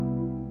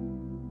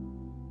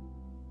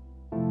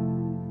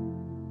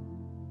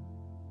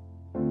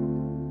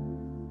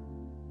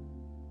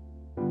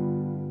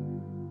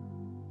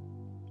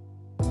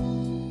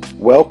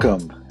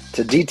Welcome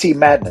to DT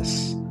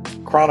Madness,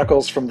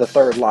 Chronicles from the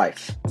Third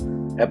Life,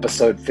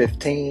 Episode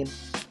 15,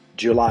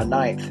 July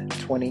 9th,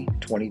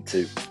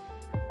 2022.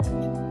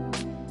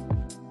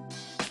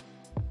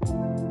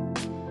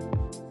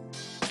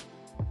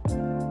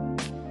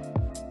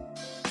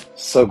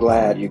 So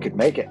glad you could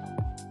make it.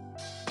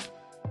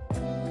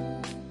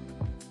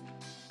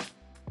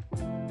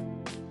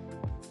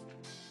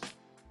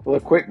 Well, a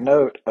quick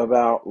note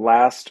about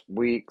last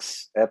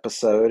week's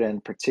episode,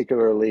 and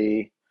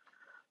particularly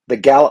the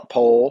Gallup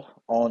poll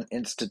on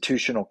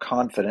institutional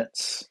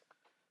confidence.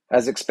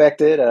 As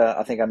expected,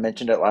 I think I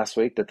mentioned it last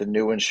week that the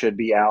new one should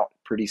be out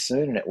pretty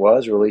soon, and it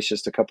was released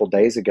just a couple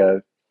days ago.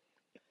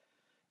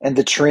 And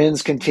the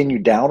trends continue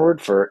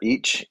downward for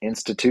each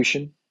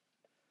institution.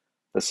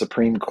 The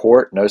Supreme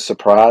Court, no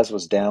surprise,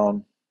 was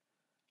down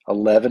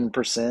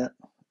 11%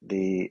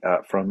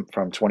 from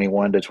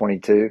 21 to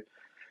 22.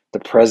 The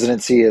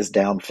presidency is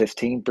down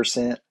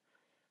 15%.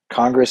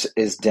 Congress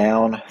is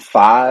down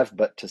 5,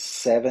 but to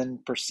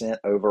 7%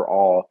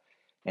 overall,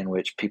 in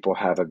which people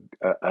have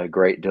a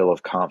great deal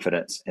of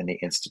confidence in the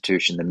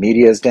institution. The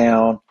media is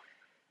down.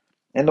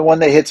 And the one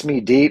that hits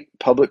me deep,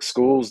 public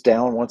schools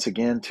down once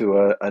again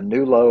to a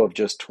new low of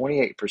just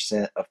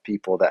 28% of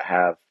people that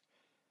have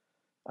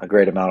a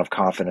great amount of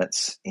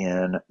confidence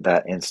in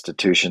that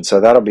institution.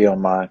 So that'll be on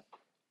my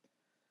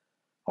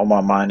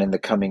mind in the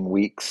coming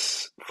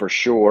weeks for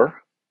sure.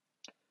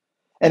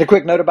 And a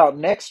quick note about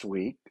next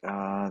week.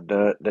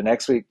 The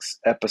next week's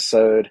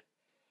episode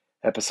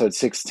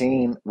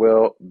 16,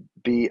 will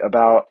be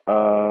about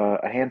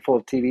a handful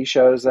of TV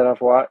shows that I've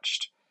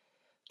watched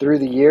through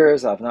the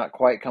years. I've not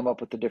quite come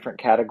up with the different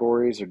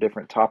categories or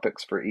different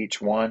topics for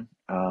each one,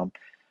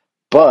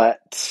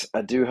 but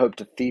I do hope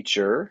to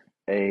feature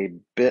a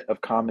bit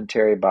of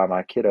commentary by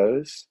my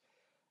kiddos.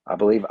 I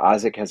believe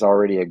Isaac has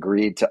already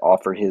agreed to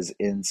offer his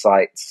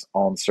insights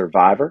on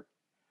Survivor,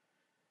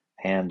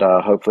 and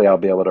hopefully I'll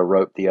be able to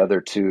rope the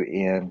other two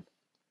in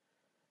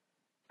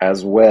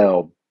as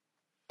well.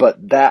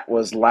 But that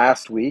was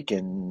last week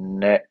and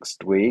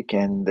next week,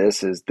 and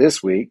this is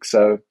this week.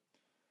 So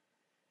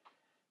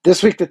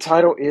this week the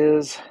title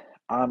is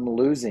I'm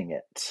Losing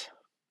It.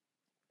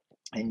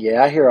 And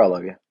yeah, I hear all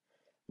of you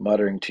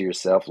muttering to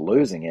yourself,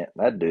 losing it.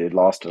 That dude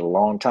lost it a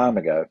long time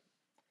ago.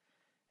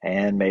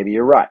 And maybe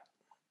you're right.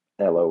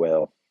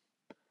 LOL.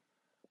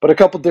 But a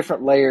couple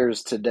different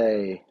layers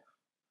today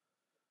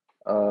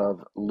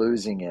of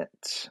losing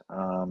it.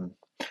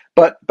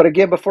 But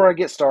again, before I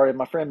get started,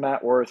 my friend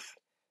Matt Worth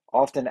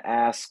often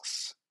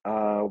asks,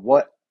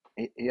 what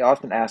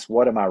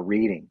am I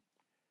reading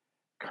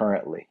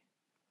currently?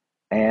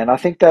 And I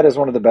think that is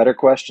one of the better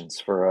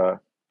questions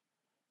for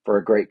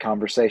a great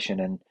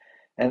conversation.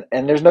 And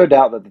there's no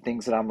doubt that the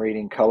things that I'm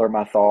reading color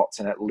my thoughts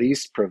and at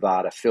least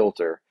provide a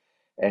filter.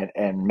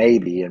 And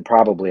maybe and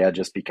probably I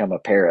just become a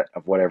parrot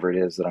of whatever it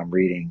is that I'm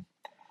reading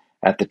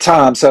at the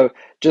time. So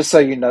just so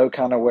you know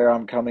kind of where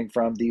I'm coming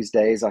from these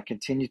days, I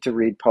continue to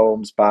read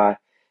poems by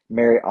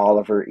Mary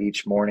Oliver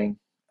each morning.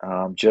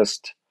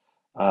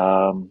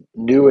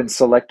 New and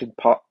selected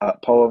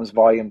poems,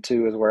 volume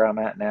 2 is where I'm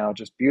at now.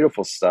 Just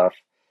beautiful stuff.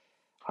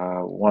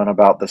 One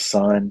about the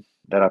sun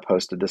that I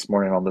posted this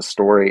morning on the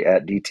story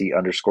at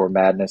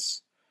DT_madness.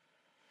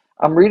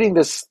 I'm reading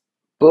this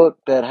book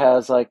that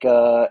has like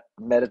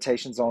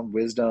meditations on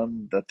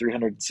wisdom, the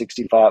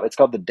 365. It's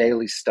called The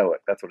Daily Stoic.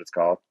 That's what it's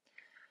called.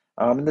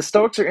 And the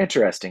Stoics are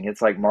interesting.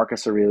 It's like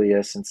Marcus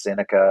Aurelius and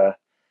Seneca,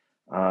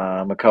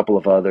 a couple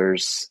of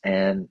others.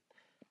 And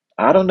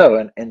I don't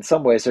know. In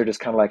some ways, they're just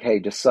kind of like, hey,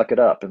 just suck it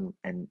up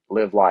and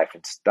live life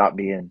and stop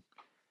being.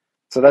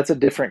 So that's a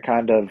different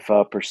kind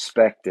of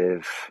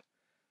perspective,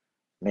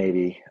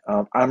 maybe.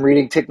 I'm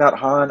reading Thich Nhat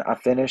Hanh. I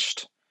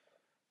finished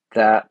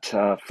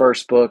that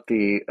first book,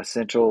 The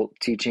Essential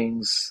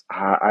Teachings.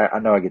 I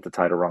know I get the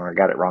title wrong. I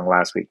got it wrong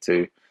last week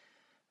too.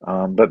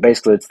 But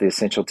basically, it's The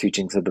Essential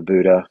Teachings of the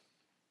Buddha.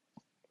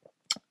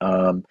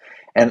 And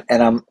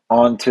I'm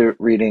on to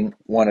reading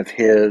one of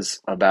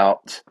his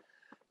about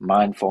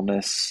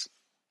mindfulness,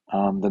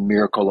 the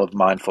miracle of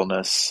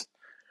mindfulness.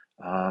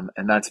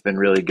 And that's been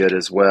really good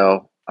as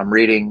well. I'm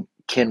reading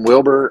Ken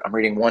Wilber. I'm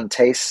reading One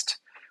Taste,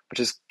 which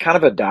is kind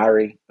of a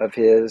diary of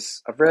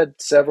his. I've read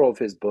several of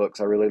his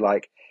books. I really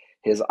like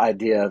his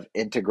idea of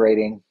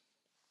integrating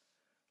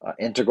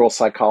integral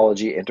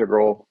psychology, I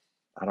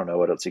don't know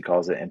what else he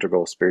calls it,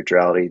 integral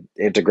spirituality,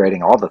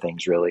 integrating all the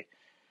things really.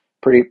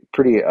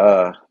 Pretty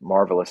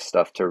marvelous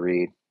stuff to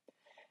read.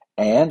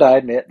 And I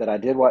admit that I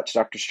did watch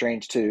Doctor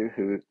Strange too,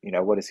 who,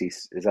 what is he?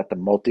 Is that the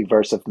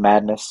Multiverse of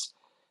Madness?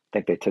 I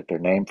think they took their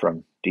name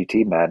from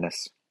DT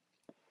Madness.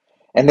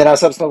 And then I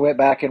subsequently went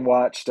back and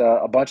watched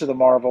a bunch of the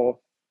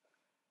Marvel,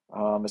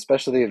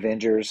 especially the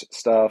Avengers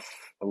stuff,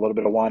 a little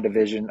bit of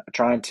WandaVision,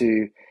 trying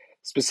to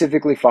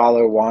specifically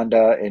follow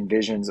Wanda and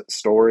Vision's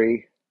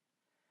story.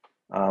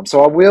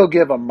 So I will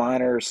give a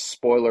minor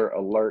spoiler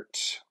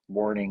alert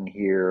warning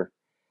here.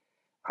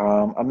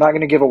 I'm not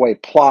going to give away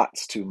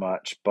plots too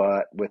much,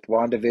 but with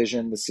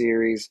WandaVision, the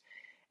series,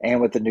 and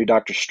with the new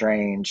Doctor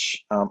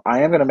Strange, I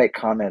am going to make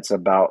comments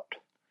about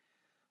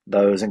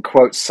those and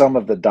quote some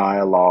of the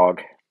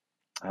dialogue.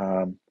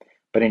 Um,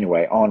 but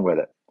anyway, on with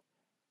it.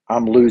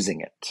 I'm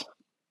losing it.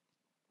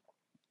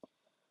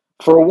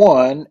 For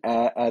one,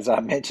 as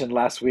I mentioned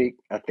last week,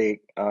 I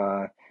think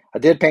I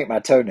did paint my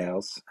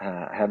toenails.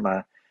 I had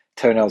my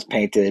toenails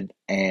painted,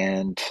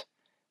 and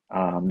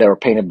they were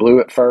painted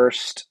blue at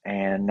first,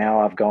 and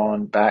now I've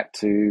gone back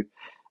to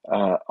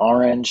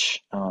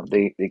orange,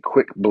 the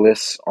Quick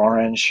Bliss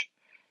orange,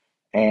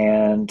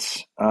 and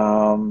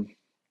um,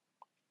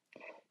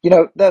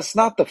 that's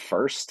not the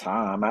first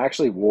time. I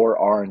actually wore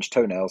orange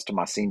toenails to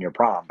my senior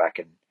prom back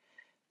in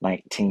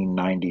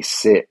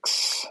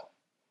 1996.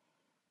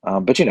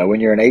 But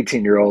when you're an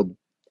 18-year-old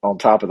on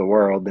top of the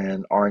world,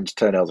 then orange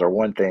toenails are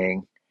one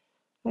thing.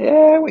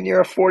 Yeah, when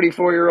you're a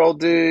 44-year-old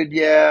dude,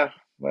 yeah,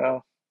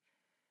 well,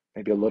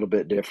 maybe a little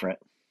bit different.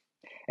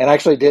 And I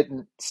actually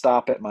didn't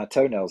stop at my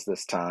toenails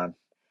this time.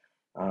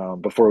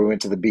 Before we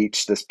went to the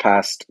beach this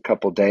past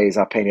couple days,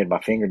 I painted my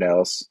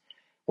fingernails,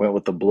 went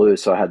with the blue,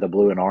 so I had the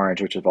blue and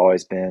orange, which have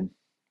always been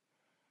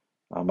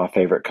my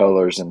favorite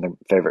colors and the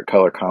favorite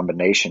color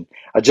combination.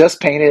 I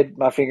just painted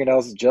my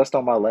fingernails just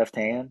on my left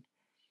hand.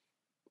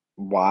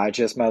 Why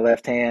just my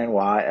left hand?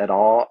 Why at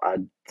all? I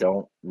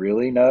don't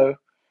really know.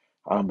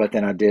 But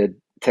then I did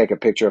take a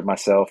picture of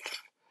myself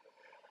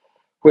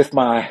with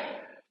my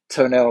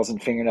toenails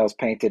and fingernails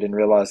painted and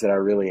realized that I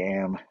really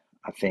am,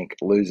 I think,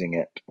 losing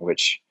it,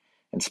 which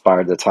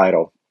inspired the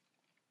title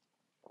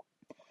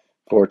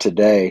for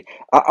today.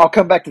 I'll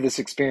come back to this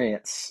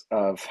experience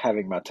of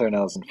having my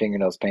toenails and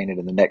fingernails painted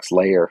in the next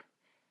layer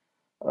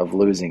of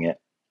losing it.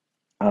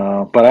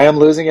 But I am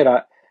losing it.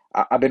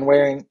 I've been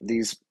wearing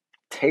these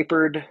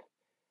tapered,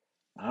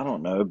 I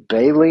don't know,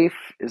 bay leaf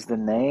is the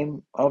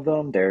name of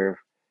them. They're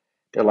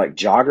like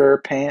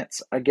jogger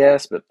pants, I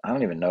guess, but I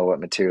don't even know what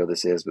material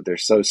this is, but they're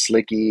so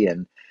slicky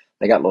and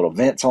they got little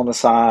vents on the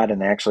side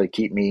and they actually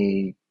keep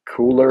me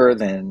cooler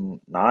than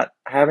not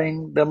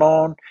having them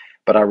on.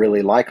 But I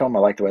really like them. I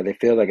like the way they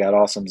feel. They got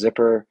awesome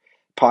zipper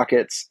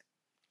pockets.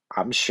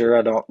 I'm sure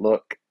I don't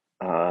look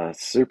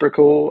super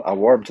cool. I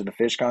wore them to the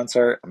Fish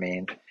concert. I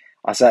mean,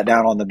 I sat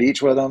down on the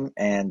beach with them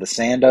and the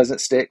sand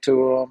doesn't stick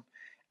to them.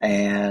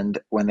 And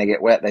when they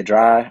get wet, they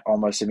dry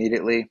almost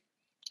immediately.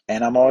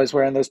 And I'm always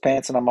wearing those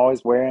pants and I'm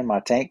always wearing my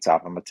tank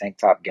top. I'm a tank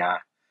top guy.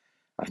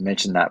 I've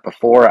mentioned that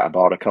before. I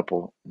bought a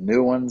couple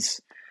new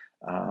ones.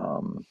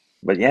 Um,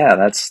 but yeah,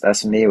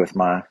 that's me with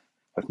my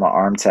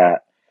arm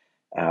tat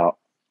out.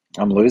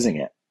 I'm losing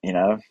it, you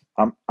know.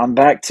 I'm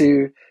back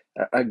to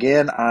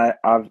again, I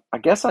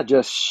guess I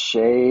just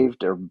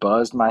shaved or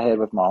buzzed my head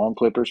with my own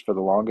clippers for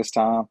the longest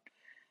time.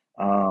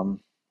 Um,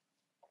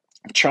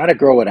 try to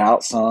grow it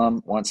out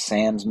some once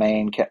Sam's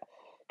mane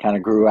kind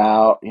of grew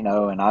out,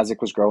 and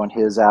Isaac was growing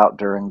his out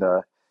during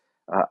the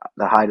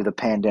height of the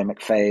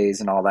pandemic phase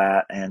and all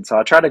that. And so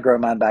I tried to grow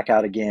mine back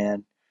out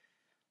again,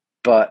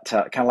 but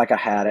kind of like I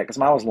had it because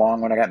mine was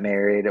long when I got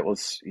married. It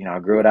was, I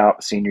grew it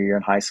out senior year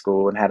in high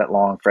school and had it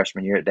long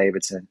freshman year at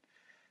Davidson.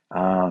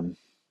 Um,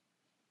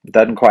 it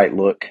doesn't quite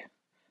look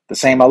the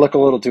same. I look a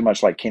little too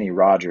much like Kenny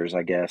Rogers,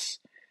 I guess.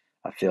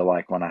 I feel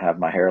like when I have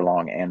my hair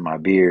long and my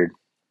beard.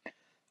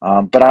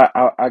 But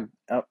I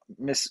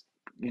miss,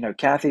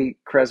 Kathy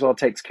Creswell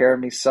takes care of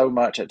me so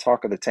much at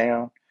Talk of the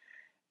Town.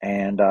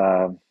 And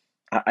I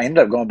ended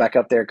up going back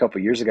up there a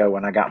couple years ago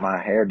when I got my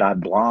hair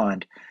dyed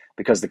blonde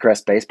because the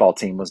Crest baseball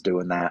team was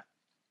doing that.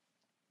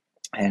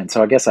 And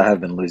so I guess I have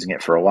been losing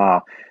it for a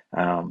while.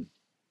 Um,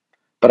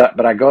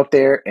 but I go up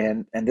there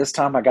and this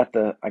time I got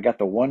the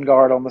one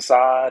guard on the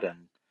side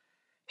and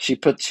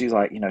she's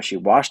like, she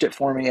washed it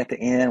for me at the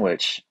end,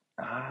 which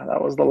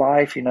that was the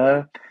life.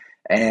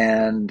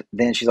 And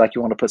then she's like,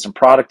 you want to put some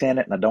product in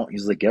it? And I don't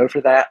usually go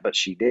for that, but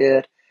she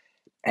did.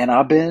 And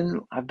I've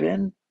been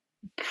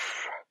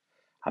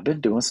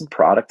doing some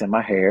product in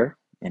my hair,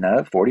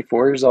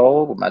 44 years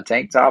old with my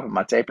tank top and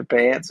my taper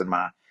pants and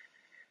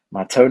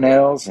my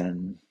toenails.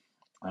 And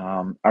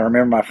I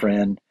remember my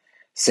friend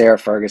Sarah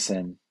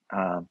Ferguson.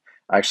 I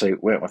actually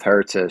went with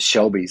her to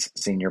Shelby's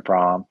senior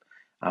prom,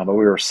 but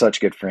we were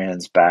such good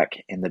friends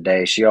back in the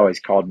day. She always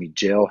called me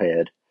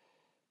Gelhead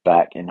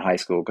back in high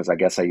school because I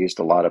guess I used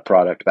a lot of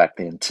product back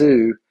then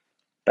too.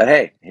 But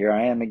hey, here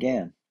I am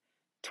again,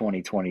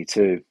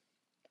 2022.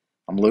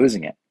 I'm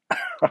losing it.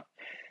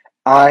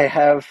 I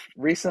have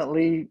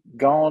recently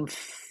gone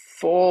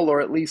full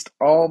or at least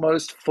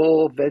almost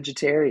full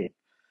vegetarian.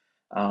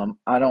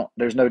 I don't,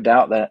 there's no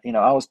doubt that,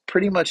 I was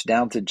pretty much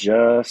down to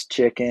just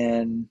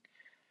chicken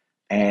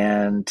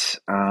and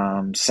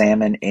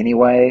salmon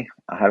anyway.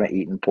 I haven't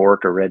eaten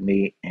pork or red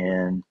meat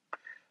in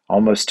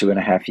almost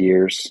 2.5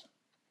 years.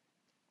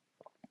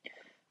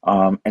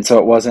 And so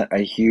it wasn't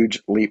a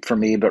huge leap for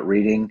me, but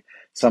reading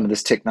some of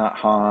this Thich Nhat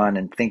Hanh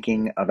and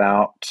thinking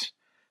about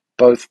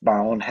both my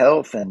own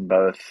health and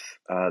both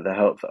the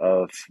health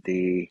of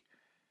the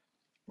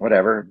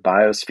whatever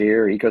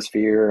biosphere,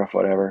 ecosphere,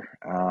 whatever.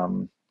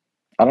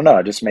 I don't know.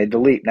 I just made the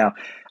leap. Now,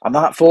 I'm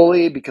not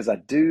fully because I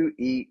do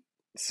eat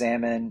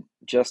salmon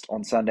just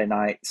on Sunday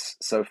nights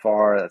so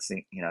far. That's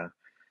the,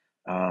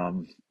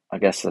 um, I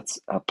guess that's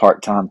a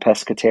part-time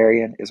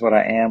pescatarian is what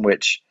I am,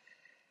 which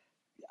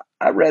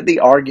I read the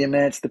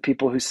arguments, the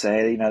people who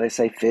say, they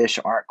say fish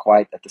aren't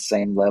quite at the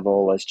same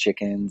level as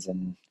chickens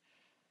and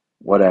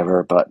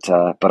whatever, but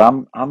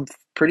I'm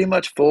pretty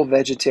much full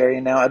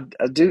vegetarian now.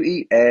 I do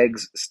eat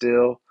eggs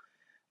still,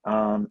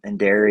 and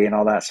dairy and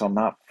all that, so I'm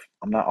not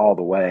all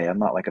the way. I'm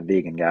not like a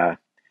vegan guy.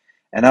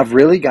 And I've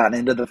really gotten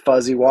into the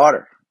fizzy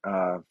water,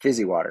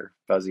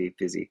 fuzzy,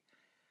 fizzy.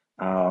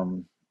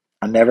 Um,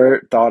 I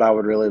never thought I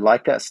would really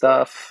like that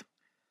stuff.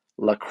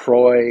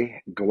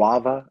 LaCroix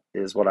guava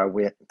is what I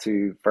went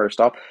to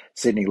first off.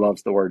 Sydney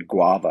loves the word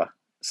guava,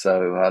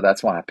 so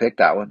that's why I picked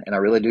that one, and I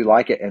really do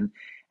like it.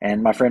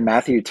 And my friend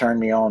Matthew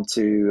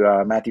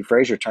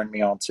Fraser turned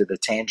me on to the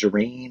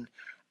tangerine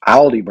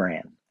Aldi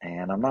brand,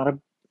 and I'm not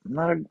an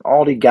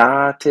Aldi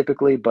guy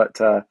typically, but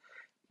that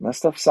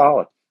stuff's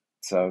solid.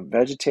 So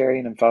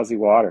vegetarian and fuzzy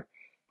water,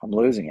 I'm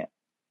losing it.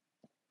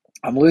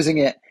 I'm losing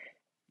it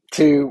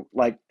to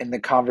like in the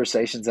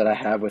conversations that I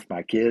have with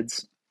my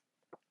kids.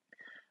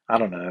 I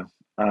don't know.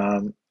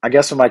 I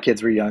guess when my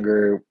kids were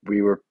younger,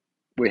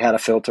 we had a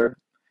filter.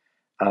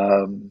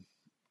 Um,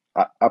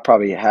 I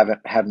probably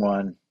haven't had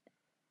one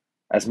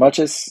as much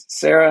as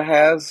Sarah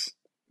has,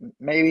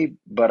 maybe,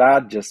 but I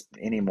just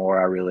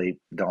anymore. I really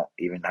don't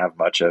even have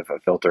much of a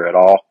filter at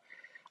all.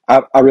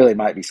 I really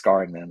might be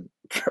scarring them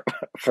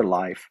for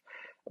life,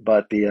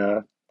 but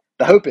the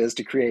hope is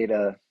to create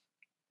a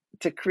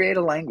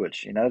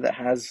language, that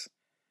has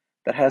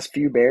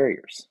few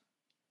barriers.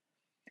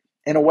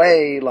 In a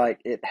way, like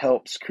it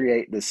helps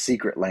create this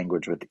secret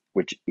language with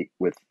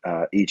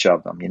each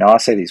of them. I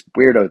say these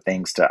weirdo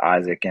things to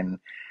Isaac, and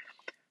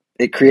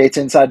it creates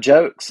inside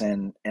jokes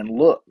and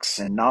looks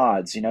and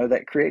nods.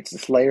 That creates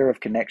this layer of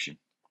connection.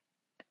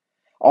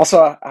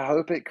 Also, I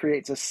hope it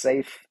creates a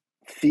safe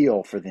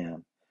feel for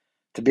them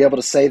to be able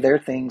to say their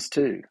things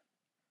too.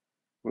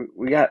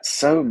 We got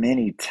so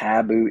many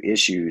taboo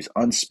issues,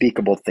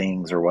 unspeakable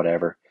things, or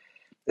whatever,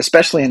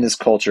 especially in this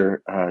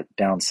culture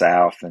down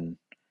south, and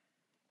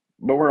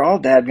but we're all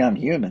dadgum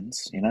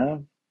humans.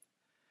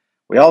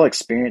 We all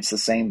experience the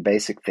same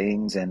basic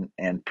things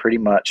and pretty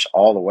much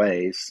all the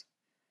ways.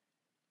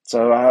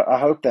 So I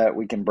hope that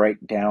we can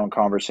break down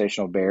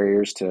conversational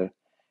barriers to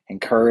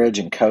encourage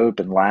and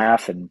cope and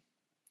laugh and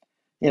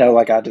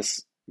like I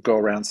just go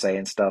around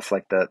saying stuff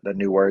like the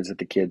new words that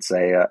the kids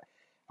say. I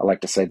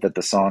like to say that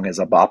the song is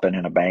a bopping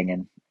and a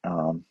banging,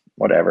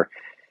 whatever.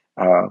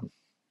 Um,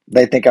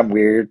 they think I'm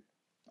weird.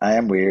 I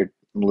am weird.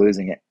 I'm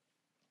losing it.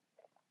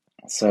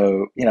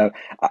 So,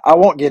 I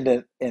won't get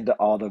into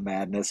all the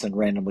madness and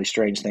randomly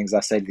strange things I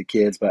say to the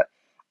kids, but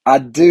I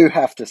do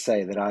have to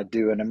say that I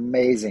do an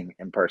amazing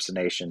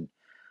impersonation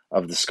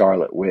of the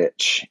Scarlet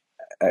Witch.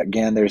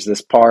 Again, there's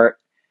this part,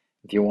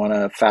 if you want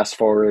to fast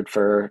forward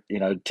for,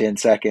 10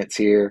 seconds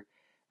here,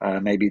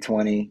 maybe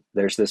 20,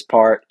 there's this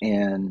part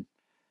in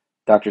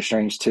Doctor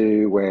Strange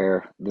 2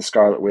 where the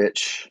Scarlet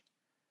Witch,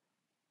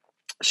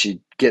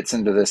 she gets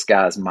into this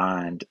guy's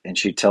mind and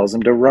she tells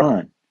him to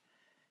run.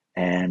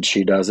 And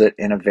she does it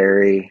in a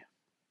very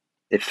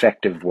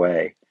effective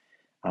way.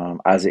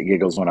 Isaac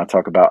giggles when I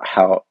talk about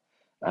how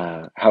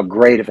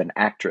great of an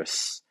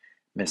actress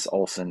Miss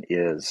Olsen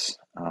is.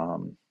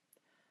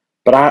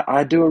 But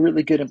I do a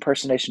really good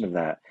impersonation of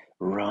that.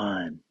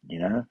 Run,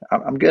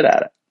 I'm good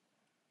at it.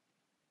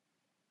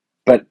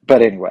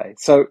 But anyway,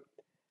 so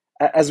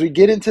as we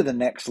get into the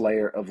next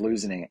layer of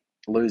losing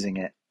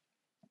it,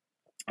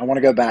 I want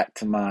to go back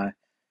to my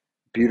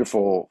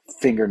beautiful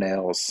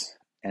fingernails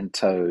and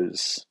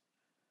toes.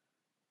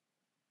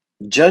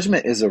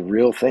 Judgment is a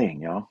real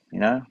thing, y'all.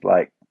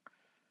 Like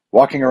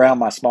walking around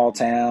my small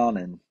town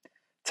and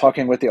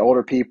talking with the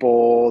older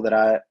people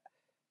that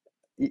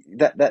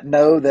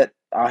know that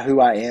who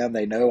I am.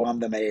 They know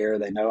I'm the mayor.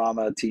 They know I'm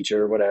a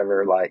teacher,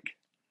 whatever. Like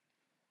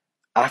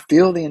I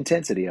feel the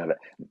intensity of it.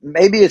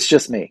 Maybe it's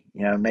just me.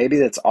 Maybe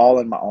that's all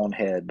in my own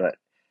head, but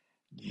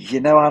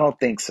I don't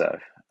think so.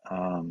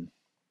 Um,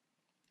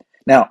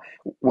 Now,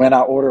 when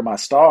I order my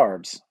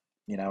Starbs,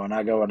 and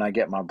I go and I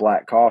get my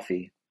black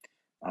coffee,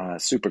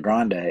 Super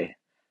Grande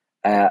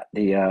at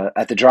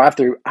the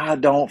drive-through, I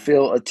don't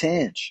feel a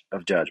tinge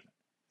of judgment,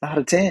 not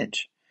a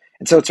tinge.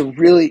 And so it's a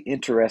really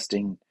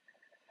interesting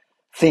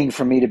thing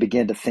for me to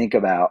begin to think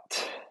about.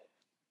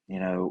 You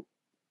know,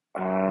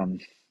 um,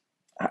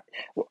 I,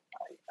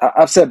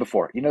 I've said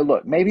before,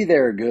 look, maybe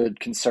there are good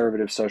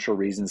conservative social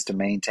reasons to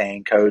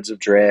maintain codes of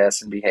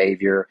dress and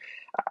behavior.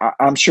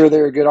 I'm sure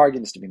there are good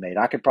arguments to be made.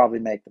 I could probably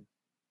make them.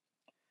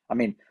 I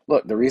mean,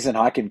 look, the reason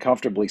I can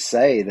comfortably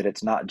say that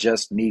it's not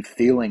just me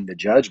feeling the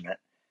judgment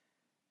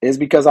is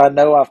because I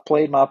know I've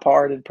played my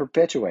part in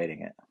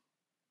perpetuating it.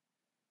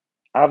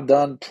 I've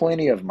done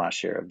plenty of my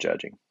share of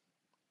judging.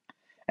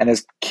 And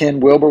as Ken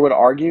Wilber would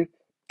argue,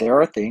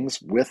 there are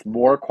things with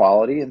more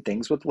quality and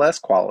things with less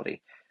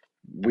quality.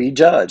 We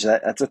judge.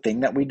 That's a thing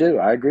that we do.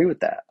 I agree with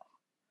that.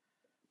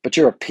 But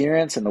your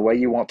appearance and the way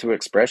you want to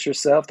express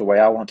yourself, the way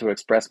I want to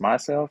express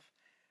myself,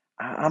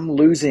 I'm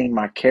losing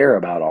my care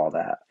about all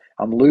that.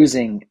 I'm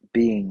losing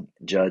being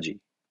judgy.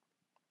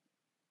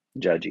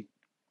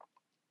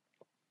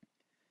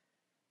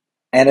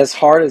 And as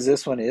hard as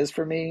this one is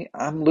for me,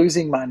 I'm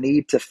losing my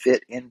need to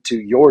fit into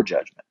your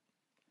judgment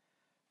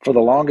for the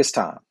longest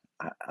time.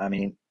 I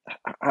mean,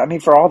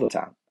 for all the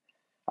time.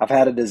 I've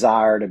had a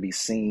desire to be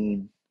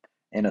seen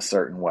in a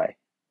certain way.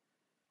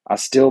 I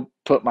still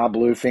put my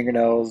blue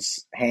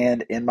fingernails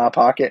hand in my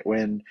pocket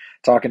when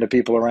talking to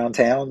people around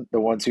town, the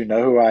ones who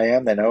know who I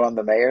am, they know I'm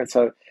the mayor.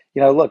 So,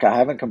 look, I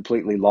haven't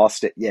completely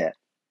lost it yet,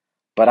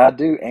 but I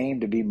do aim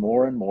to be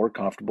more and more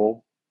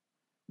comfortable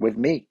with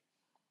me.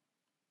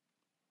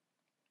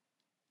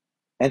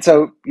 And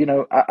so,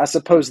 I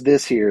suppose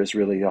this here is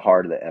really the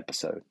heart of the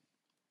episode.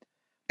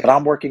 But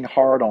I'm working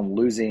hard on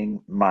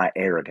losing my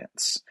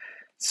arrogance.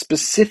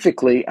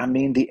 Specifically, I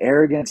mean the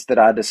arrogance that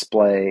I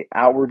display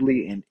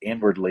outwardly and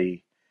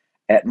inwardly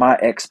at my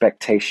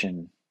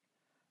expectation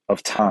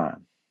of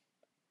time.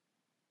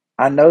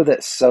 I know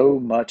that so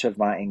much of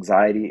my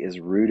anxiety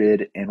is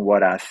rooted in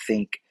what I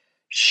think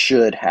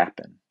should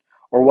happen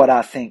or what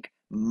I think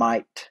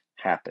might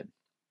happen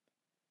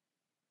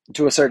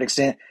to a certain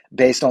extent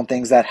based on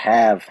things that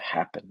have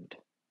happened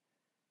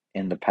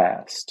in the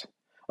past.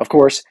 Of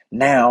course,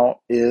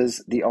 now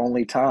is the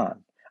only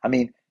time. I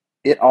mean,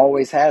 it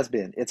always has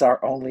been. It's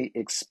our only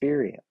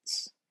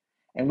experience.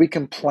 And we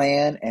can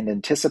plan and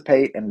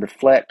anticipate and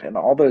reflect, and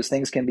all those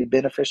things can be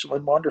beneficial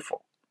and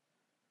wonderful.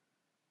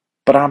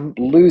 But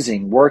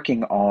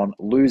working on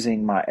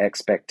losing my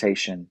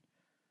expectation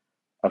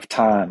of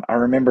time. I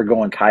remember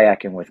going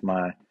kayaking with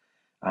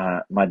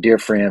my dear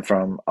friend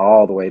from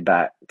all the way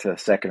back to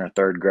second or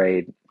third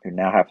grade, who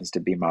now happens to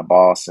be my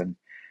boss, and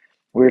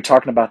we were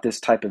talking about this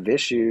type of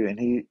issue,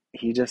 and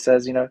he just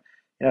says,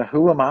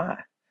 who am I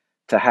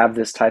to have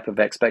this type of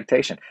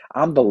expectation?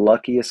 I'm the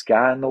luckiest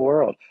guy in the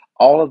world.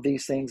 All of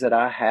these things that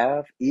I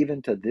have,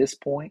 even to this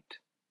point,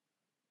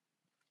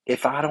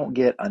 if I don't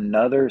get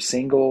another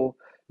single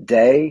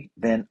day,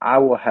 then I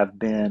will have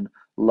been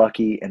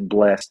lucky and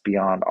blessed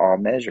beyond all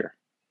measure.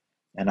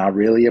 And I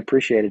really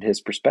appreciated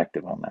his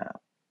perspective on that.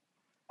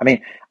 I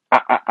mean,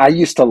 I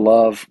used to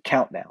love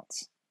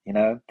countdowns, you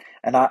know,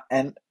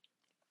 and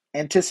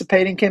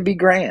anticipating can be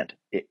grand.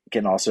 It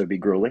can also be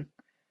grueling.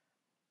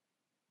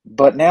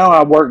 But now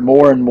I work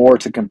more and more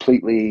to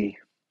completely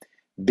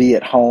be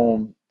at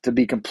home, to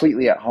be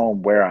completely at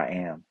home where I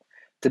am,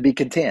 to be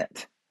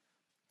content,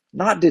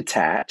 not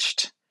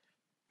detached,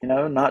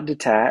 not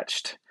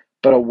detached,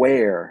 but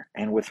aware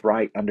and with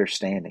right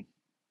understanding.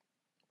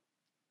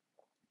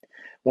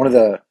 One of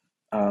the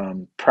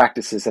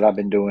practices that I've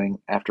been doing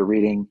after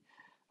reading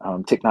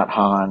Thich Nhat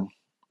Hanh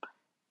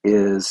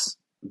is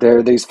there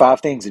are these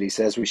 5 things that he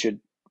says we should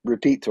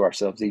repeat to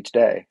ourselves each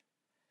day.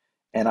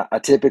 And I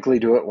typically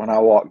do it when I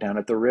walk down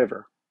at the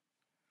river.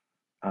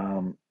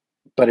 Um,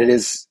 but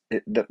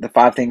the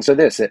 5 things are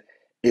this: it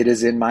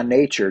is in my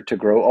nature to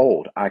grow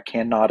old. I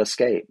cannot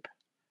escape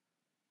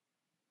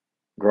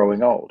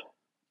growing old.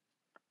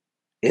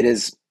 It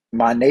is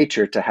my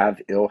nature to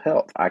have ill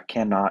health. I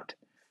cannot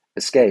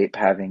escape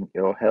having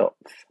ill health.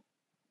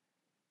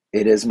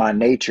 It is my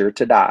nature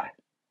to die.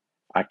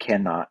 I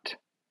cannot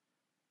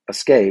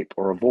escape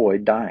or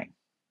avoid dying.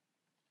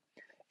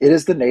 It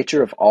is the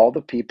nature of all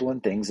the people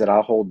and things that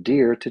I hold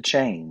dear to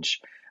change.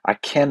 I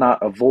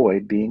cannot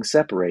avoid being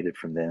separated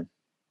from them.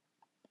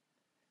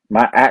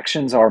 My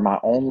actions are my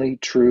only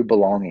true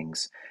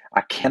belongings.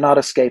 I cannot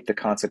escape the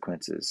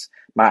consequences.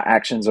 My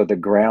actions are the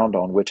ground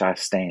on which I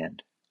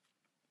stand.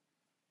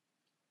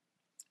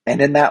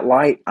 And in that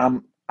light,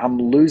 I'm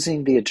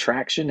losing the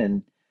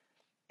attraction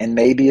and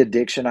maybe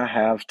addiction I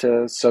have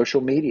to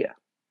social media,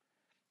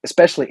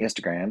 especially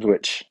Instagrams,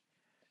 which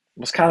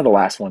was kind of the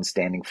last one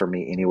standing for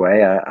me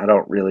anyway. I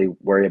don't really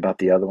worry about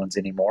the other ones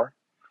anymore.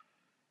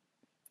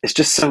 It's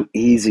just so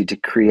easy to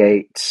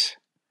create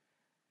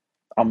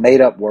a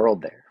made up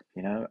world there.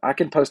 I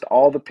can post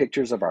all the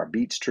pictures of our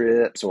beach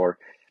trips or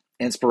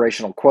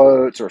inspirational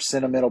quotes or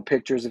sentimental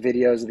pictures of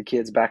videos of the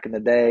kids back in the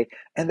day,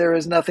 and there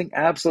is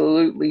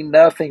absolutely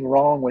nothing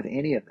wrong with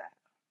any of that.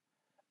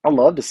 I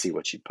love to see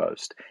what you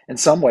post. In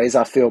some ways,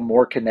 I feel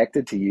more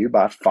connected to you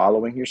by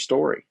following your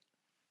story.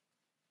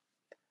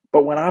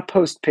 But when I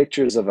post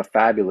pictures of a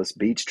fabulous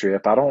beach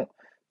trip, I don't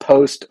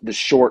post the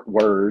short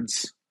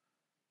words,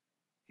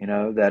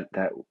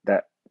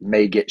 that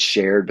may get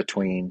shared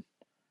between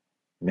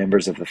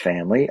members of the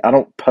family. I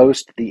don't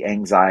post the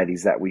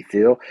anxieties that we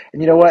feel.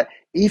 And you know what?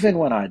 Even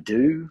when I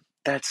do,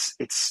 it's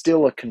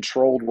still a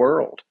controlled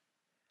world.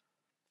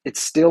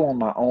 It's still on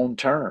my own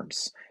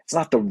terms. It's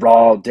not the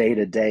raw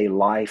day-to-day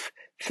life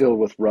filled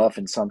with rough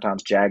and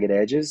sometimes jagged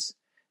edges.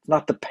 It's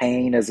not the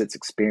pain as it's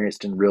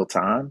experienced in real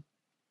time.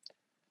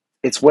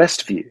 It's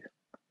Westview.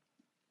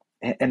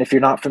 And if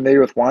you're not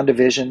familiar with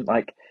WandaVision,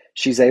 like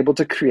she's able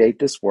to create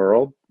this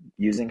world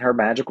using her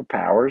magical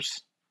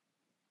powers,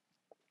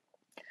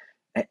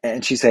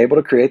 and she's able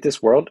to create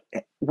this world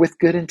with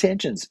good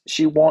intentions.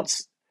 She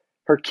wants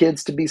her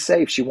kids to be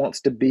safe. She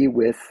wants to be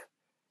with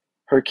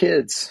her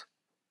kids.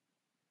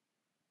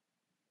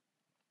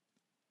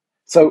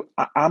 So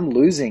I'm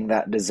losing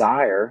that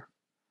desire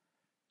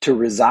to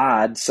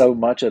reside so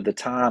much of the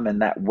time in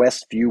that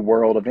Westview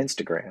world of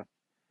Instagram.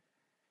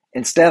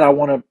 Instead, I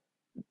want to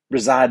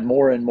reside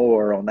more and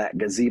more on that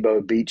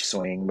gazebo beach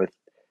swing with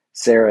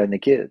Sarah and the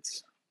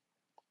kids.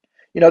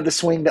 The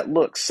swing that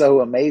looks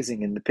so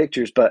amazing in the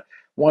pictures, but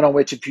one on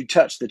which if you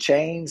touch the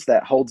chains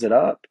that holds it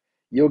up,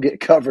 you'll get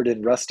covered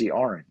in rusty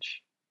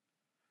orange.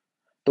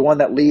 The one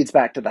that leads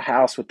back to the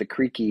house with the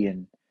creaky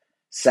and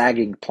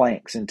sagging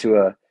planks into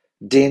a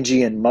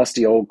dingy and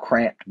musty old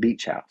cramped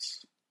beach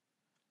house.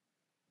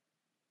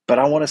 But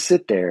I want to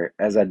sit there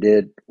as I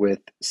did with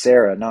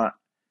Sarah, not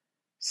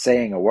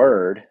saying a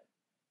word,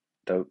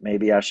 though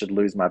maybe I should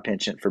lose my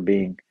penchant for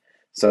being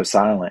so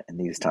silent in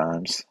these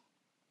times.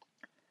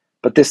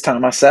 But this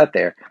time I sat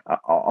there,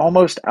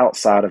 almost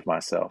outside of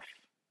myself,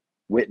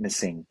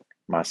 witnessing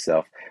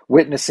myself,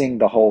 witnessing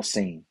the whole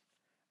scene.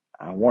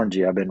 I warned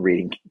you, I've been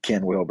reading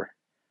Ken Wilber.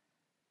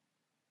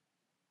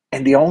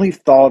 And the only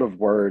thought of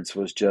words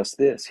was just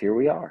this: here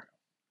we are.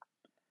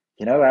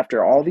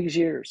 After all these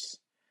years,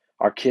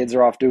 our kids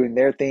are off doing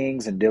their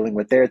things and dealing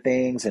with their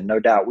things, and no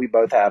doubt we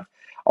both have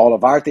all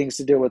of our things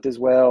to deal with as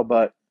well,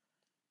 but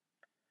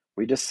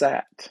we just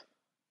sat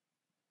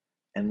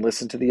and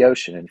listened to the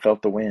ocean and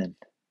felt the wind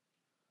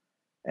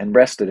and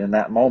rested in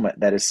that moment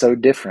that is so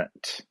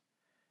different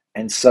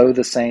and so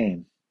the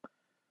same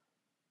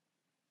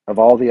of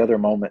all the other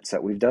moments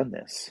that we've done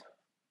this.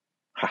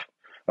 Ha,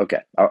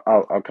 okay,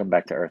 I'll come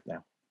back to earth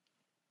now.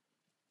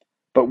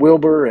 But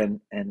Wilbur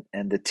and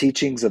the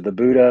teachings of the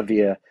Buddha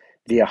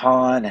via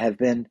Han have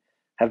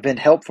been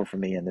helpful for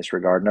me in this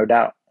regard, no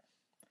doubt.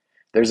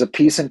 There's a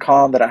peace and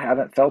calm that I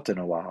haven't felt in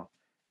a while,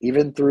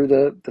 even through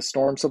the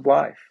storms of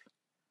life.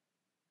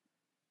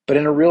 But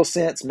in a real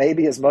sense,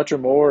 maybe as much or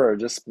more, or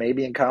just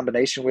maybe in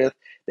combination with,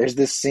 there's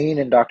this scene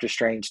in Doctor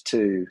Strange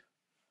 2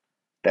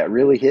 that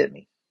really hit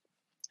me.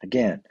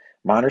 Again,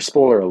 minor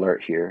spoiler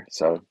alert here,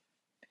 so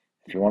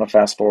if you want to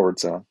fast forward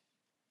some.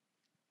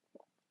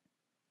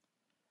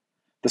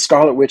 The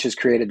Scarlet Witch has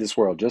created this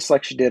world just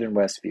like she did in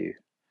Westview,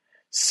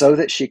 so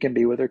that she can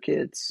be with her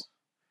kids,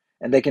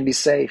 and they can be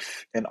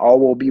safe, and all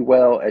will be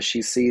well as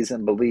she sees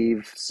and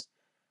believes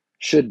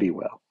should be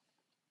well.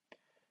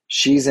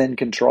 She's in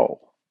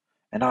control,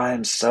 and I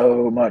am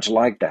so much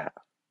like that.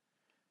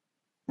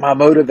 My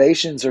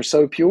motivations are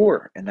so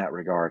pure in that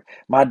regard.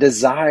 My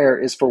desire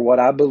is for what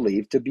I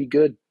believe to be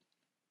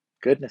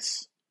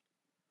goodness.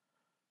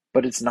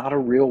 But it's not a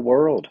real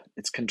world.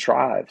 It's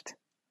contrived.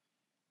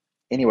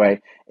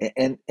 Anyway,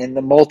 in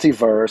the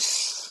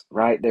multiverse,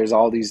 right, there's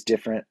all these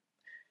different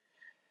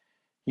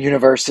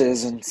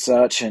universes and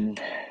such, and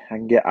I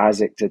can get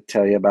Isaac to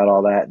tell you about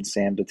all that and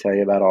Sam to tell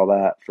you about all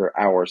that for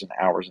hours and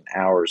hours and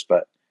hours,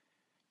 but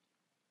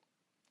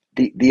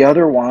the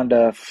other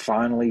Wanda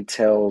finally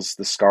tells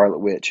the Scarlet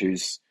Witch,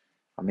 who's,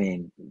 I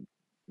mean,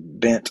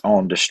 bent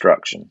on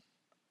destruction,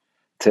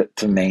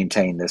 to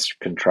maintain this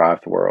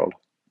contrived world.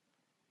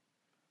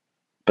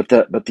 But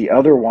the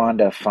other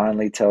Wanda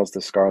finally tells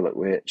the Scarlet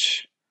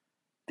Witch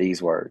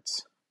these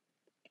words: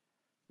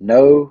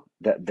 know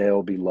that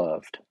they'll be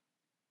loved.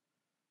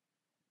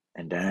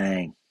 And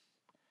dang,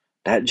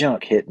 that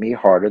junk hit me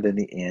harder than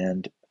the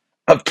end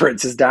of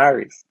Princess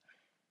Diaries.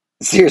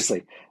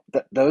 Seriously,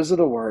 those are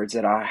the words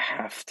that I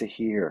have to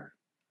hear.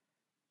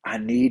 I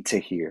need to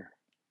hear.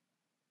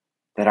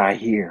 That I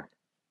hear.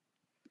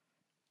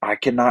 I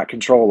cannot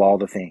control all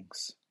the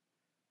things,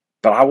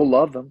 but I will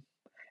love them.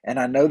 And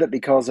I know that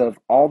because of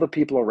all the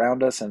people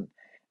around us and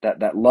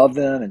that love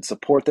them and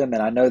support them,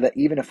 and I know that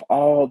even if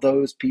all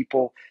those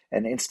people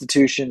and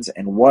institutions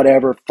and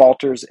whatever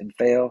falters and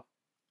fail,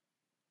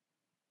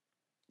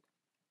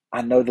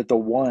 I know that the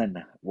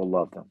one will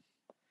love them.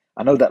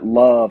 I know that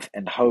love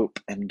and hope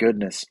and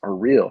goodness are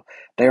real.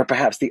 They are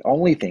perhaps the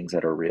only things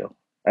that are real.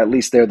 At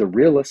least they're the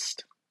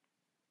realest.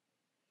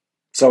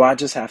 So I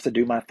just have to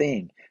do my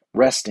thing,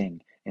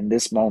 resting in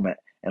this moment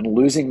and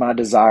losing my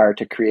desire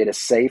to create a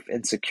safe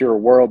and secure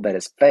world that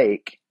is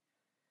fake,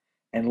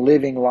 and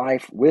living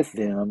life with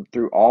them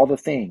through all the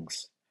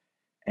things,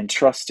 and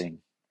trusting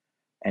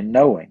and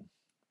knowing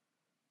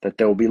that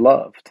they'll be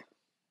loved.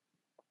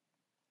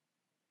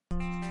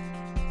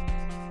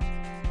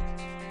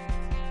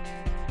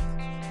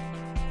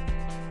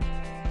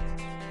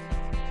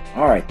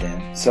 All right,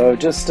 then. So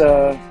just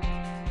a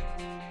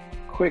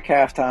quick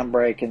halftime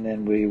break, and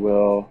then we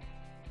will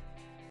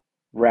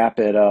wrap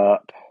it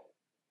up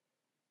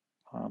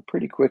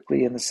pretty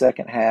quickly in the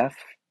second half.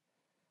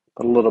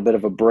 But a little bit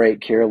of a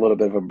break here, a little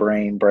bit of a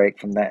brain break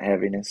from that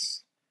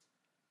heaviness.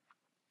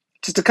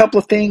 Just a couple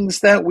of things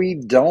that we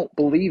don't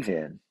believe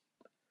in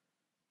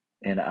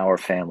our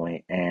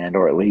family, and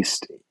or at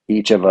least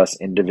each of us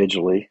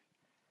individually.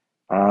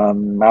 I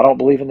don't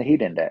believe in the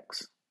heat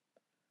index.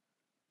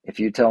 If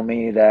you tell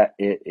me that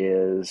it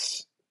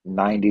is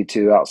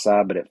 92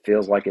 outside, but it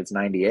feels like it's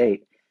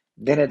 98,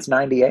 then it's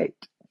 98.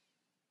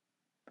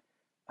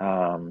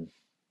 Um,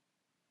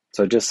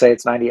 so just say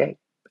it's 98.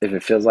 If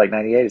it feels like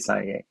 98, it's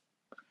 98.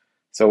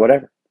 So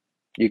whatever.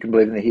 You can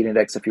believe in the heat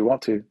index if you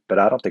want to, but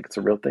I don't think it's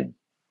a real thing.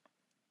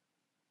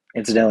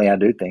 Incidentally, I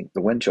do think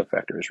the wind chill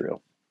factor is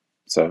real.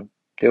 So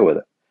deal with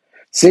it.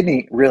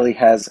 Sydney really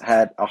has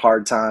had a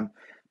hard time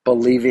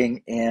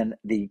believing in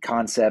the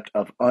concept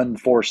of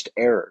unforced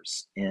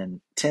errors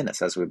in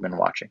tennis as we've been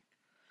watching,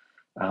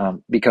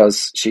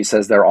 because she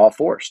says they're all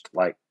forced,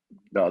 like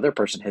the other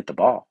person hit the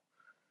ball.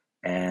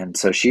 And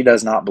so she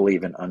does not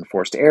believe in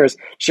unforced errors.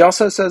 She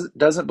also says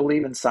doesn't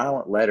believe in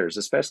silent letters,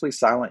 especially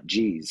silent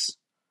G's.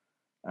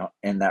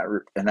 In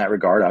that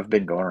regard, I've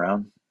been going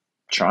around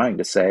trying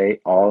to say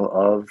all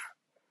of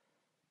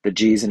the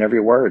G's in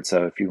every word.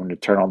 So if you want to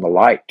turn on the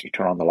light, you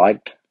turn on the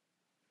light.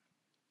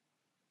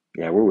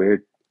 Yeah, we're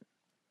weird.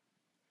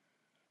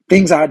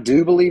 Things I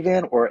do believe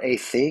in, or a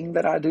thing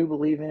that I do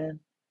believe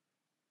in,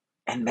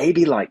 and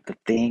maybe like the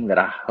thing that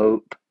I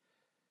hope,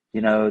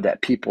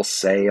 that people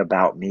say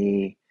about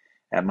me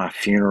at my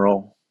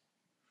funeral,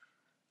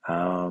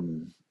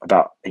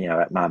 about,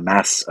 at my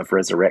Mass of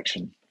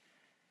Resurrection,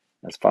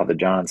 as Father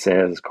John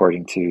says,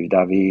 according to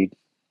David.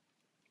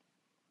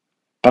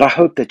 But I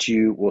hope that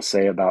you will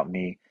say about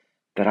me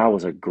that I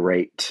was a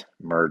great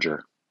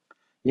merger,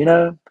 you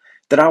know,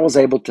 that I was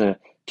able to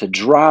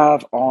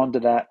drive onto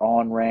that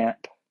on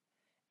ramp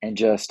and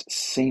just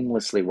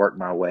seamlessly work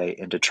my way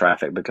into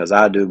traffic, because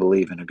I do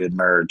believe in a good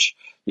merge.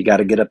 You got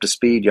to get up to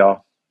speed,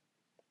 y'all.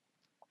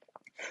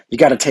 You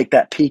got to take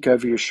that peek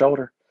over your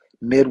shoulder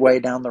midway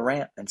down the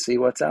ramp and see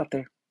what's out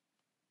there.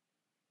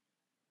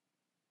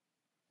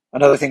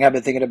 Another thing I've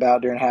been thinking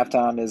about during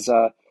halftime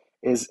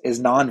is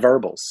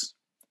nonverbals.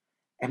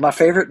 And my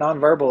favorite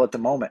nonverbal at the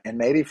moment, and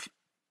maybe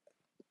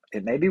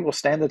will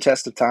stand the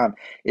test of time,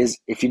 is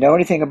if you know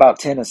anything about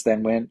tennis,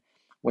 then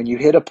when you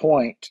hit a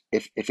point,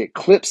 if it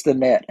clips the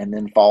net and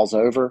then falls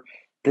over,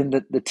 then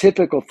the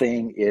typical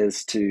thing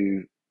is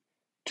to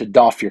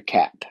doff your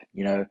cap,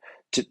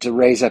 to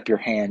raise up your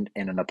hand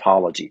in an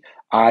apology.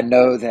 I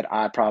know that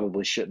I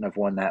probably shouldn't have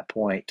won that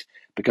point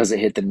because it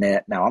hit the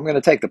net. Now I'm going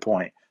to take the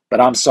point,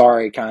 but I'm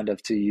sorry kind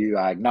of to you.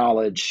 I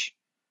acknowledge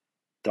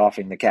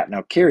doffing the cap.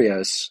 Now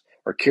Kyrgios,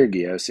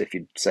 if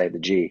you say the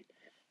G,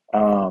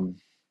 um,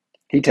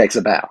 he takes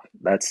a bow.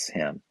 That's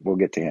him. We'll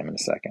get to him in a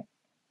second.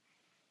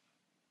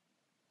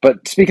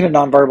 But speaking of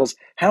nonverbals,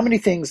 how many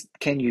things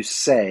can you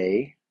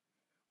say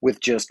with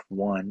just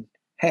one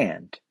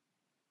hand?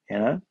 You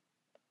know,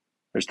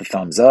 there's the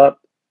thumbs up,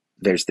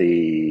 there's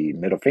the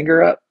middle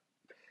finger up,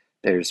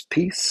 there's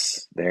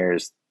peace,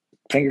 there's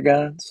finger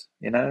guns,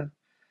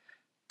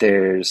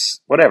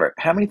 there's whatever.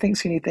 How many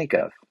things can you think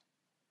of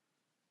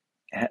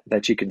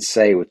that you can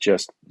say with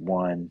just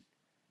one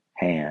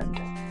hand?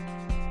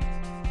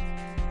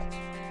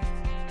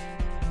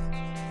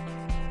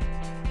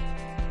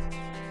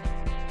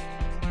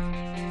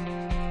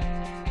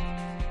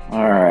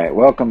 All right,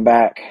 welcome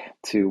back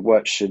to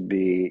what should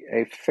be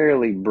a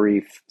fairly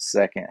brief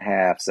second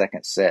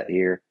set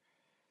here.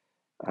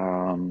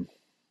 Um,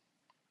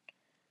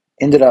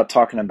 Ended up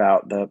talking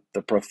about the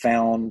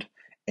profound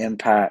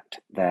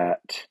impact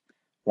that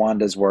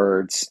Wanda's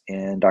words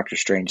in Doctor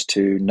Strange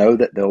 2, know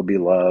that they'll be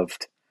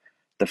loved,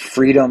 the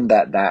freedom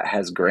that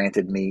has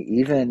granted me,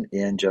 even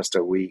in just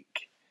a week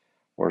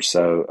or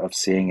so of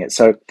seeing it.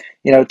 So,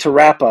 to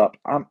wrap up,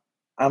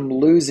 I'm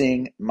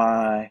losing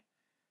my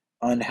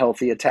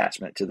unhealthy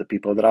attachment to the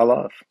people that I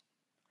love.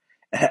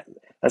 That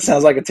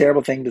sounds like a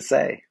terrible thing to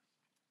say,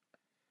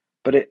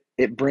 but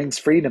it brings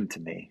freedom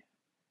to me,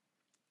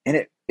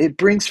 and it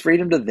brings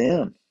freedom to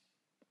them.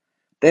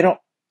 They don't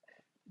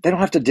they don't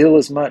have to deal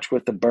as much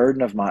with the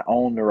burden of my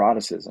own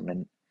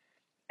neuroticism,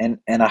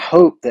 and I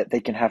hope that they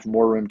can have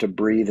more room to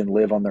breathe and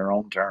live on their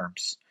own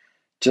terms,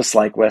 just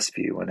like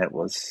Westview when it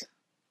was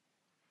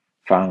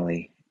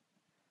finally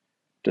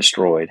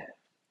destroyed.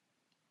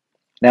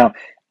 Now,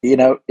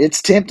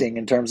 it's tempting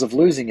in terms of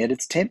losing it.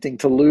 It's tempting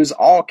to lose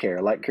all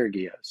care like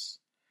Kyrgios,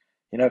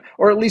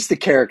 or at least the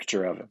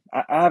caricature of him.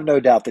 I have no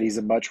doubt that he's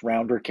a much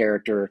rounder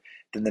character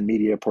than the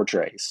media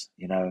portrays,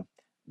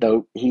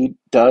 though he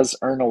does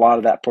earn a lot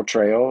of that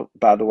portrayal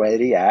by the way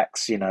that he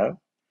acts. He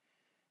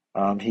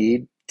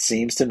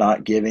seems to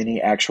not give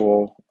any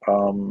actual,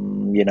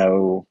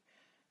 we'll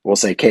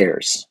say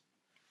cares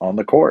on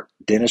the court,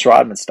 Dennis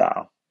Rodman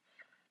style.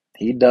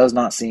 He does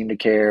not seem to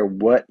care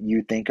what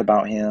you think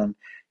about him.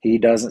 He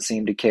doesn't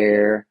seem to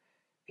care.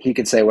 He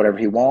can say whatever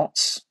he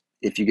wants.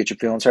 If you get your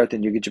feelings hurt,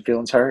 then you get your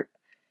feelings hurt.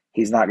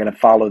 He's not going to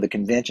follow the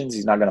conventions.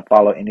 He's not going to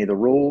follow any of the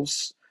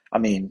rules. I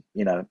mean,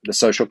 the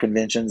social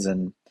conventions,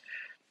 and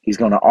he's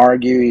going to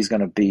argue. He's going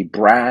to be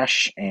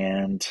brash,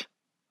 and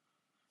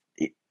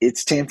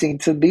it's tempting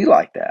to be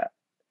like that.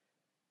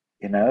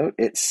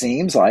 It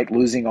seems like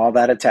losing all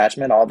that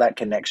attachment, all that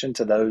connection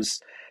to those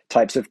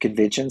types of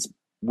conventions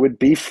would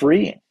be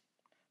freeing,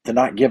 to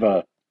not give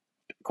a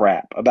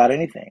crap about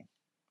anything.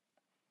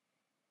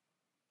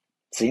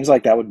 Seems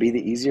like that would be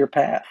the easier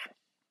path.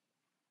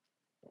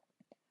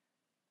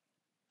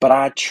 But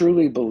I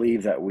truly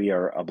believe that we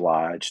are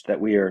obliged, that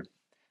we are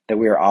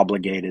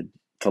obligated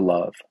to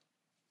love.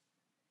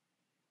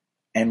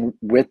 And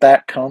with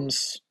that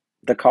comes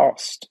the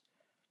cost.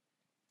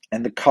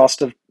 And the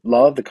cost of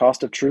love, the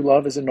cost of true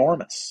love is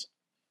enormous.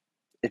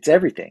 It's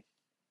everything.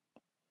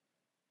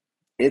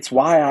 It's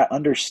why I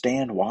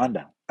understand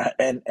Wanda.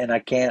 And I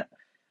can't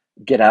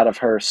get out of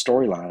her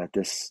storyline at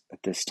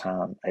this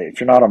time. If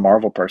you're not a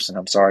Marvel person,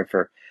 I'm sorry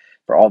for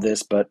all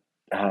this, but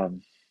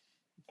um,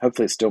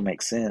 hopefully it still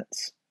makes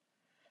sense.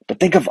 But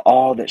think of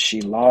all that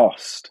she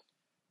lost.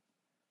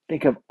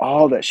 Think of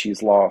all that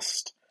she's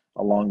lost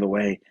along the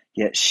way,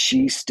 yet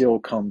she still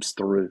comes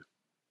through.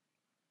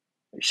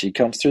 She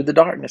comes through the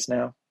darkness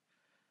now,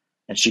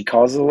 and she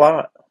causes a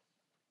lot,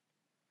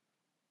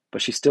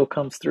 but she still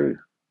comes through.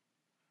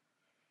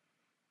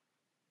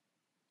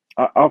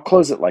 I'll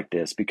close it like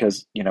this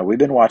because, we've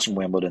been watching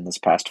Wimbledon this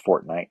past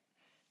fortnight,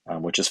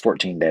 which is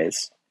 14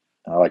 days.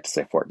 I like to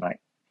say fortnight.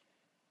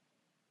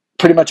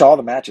 Pretty much all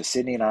the matches.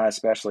 Sydney and I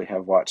especially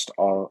have watched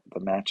all the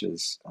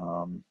matches.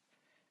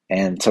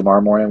 And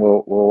tomorrow morning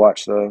we'll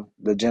watch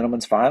the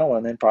gentlemen's final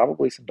and then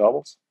probably some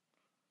doubles.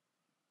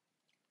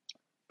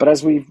 But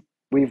as we've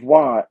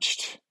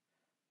watched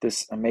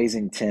this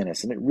amazing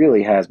tennis, and it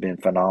really has been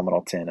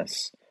phenomenal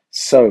tennis,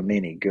 so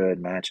many good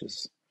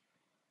matches.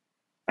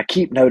 I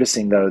keep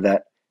noticing though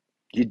that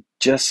you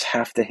just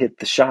have to hit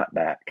the shot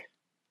back,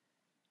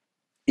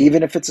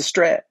 even if it's a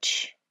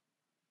stretch,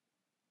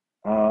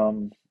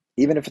 um,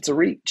 even if it's a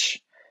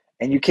reach,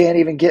 and you can't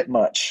even get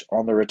much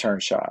on the return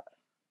shot.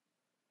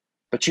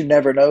 But you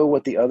never know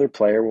what the other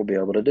player will be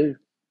able to do.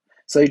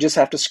 So you just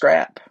have to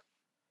scrap.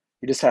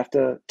 You just have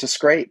to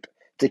scrape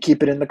to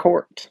keep it in the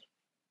court.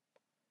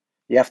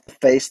 You have to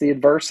face the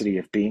adversity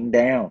of being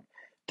down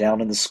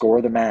in the score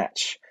of the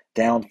match,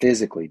 down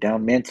physically,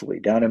 down mentally,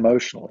 down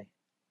emotionally.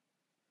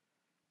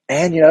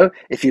 And,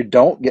 if you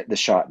don't get the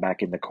shot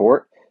back in the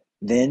court,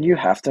 then you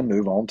have to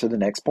move on to the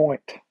next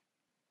point,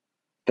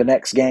 the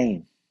next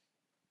game,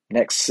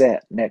 next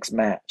set, next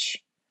match.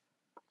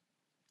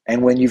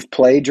 And when you've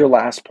played your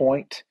last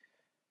point,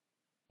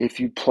 if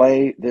you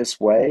play this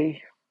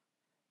way,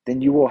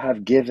 then you will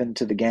have given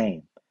to the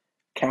game.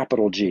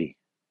 Capital G.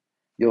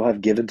 You'll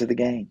have given to the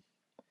game.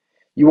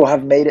 You will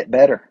have made it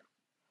better,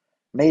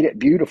 made it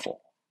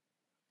beautiful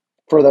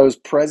for those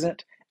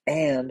present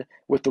and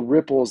with the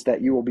ripples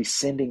that you will be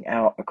sending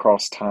out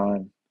across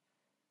time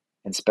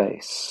and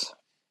space.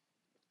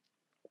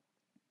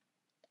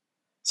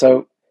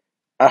 So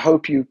I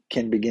hope you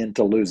can begin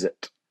to lose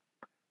it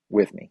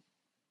with me.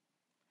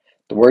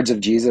 The words of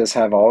Jesus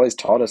have always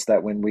taught us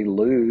that when we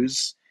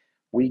lose,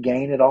 we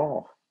gain it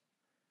all.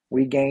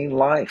 We gain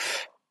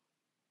life.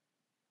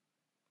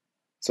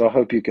 So I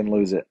hope you can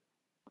lose it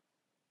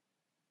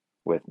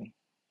with me.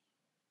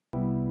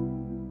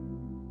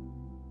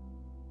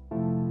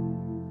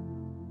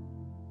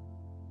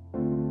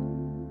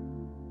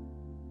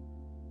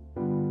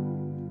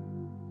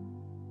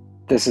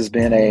 This has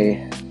been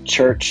a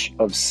Church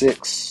of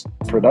Six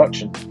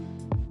production,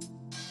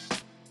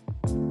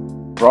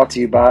 brought to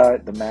you by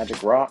the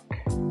Magic Rock,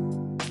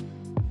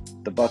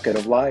 the Bucket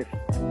of Life,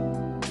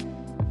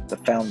 the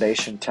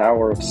Foundation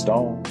Tower of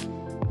Stone,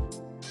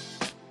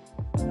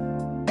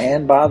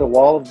 and by the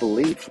Wall of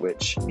Belief,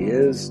 which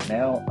is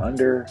now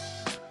under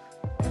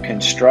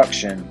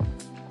construction,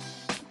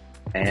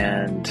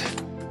 and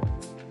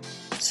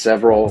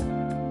several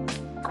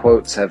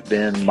quotes have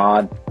been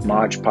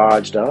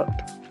modge-podged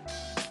up.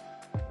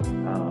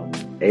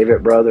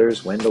 Avett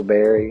Brothers, Wendell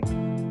Berry,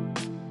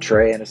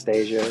 Trey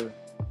Anastasio,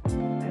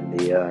 and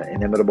the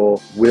inimitable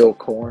Will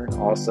Korn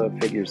also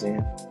figures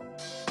in.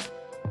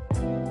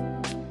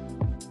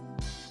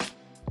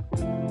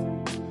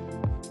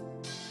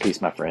 Peace,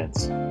 my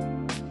friends.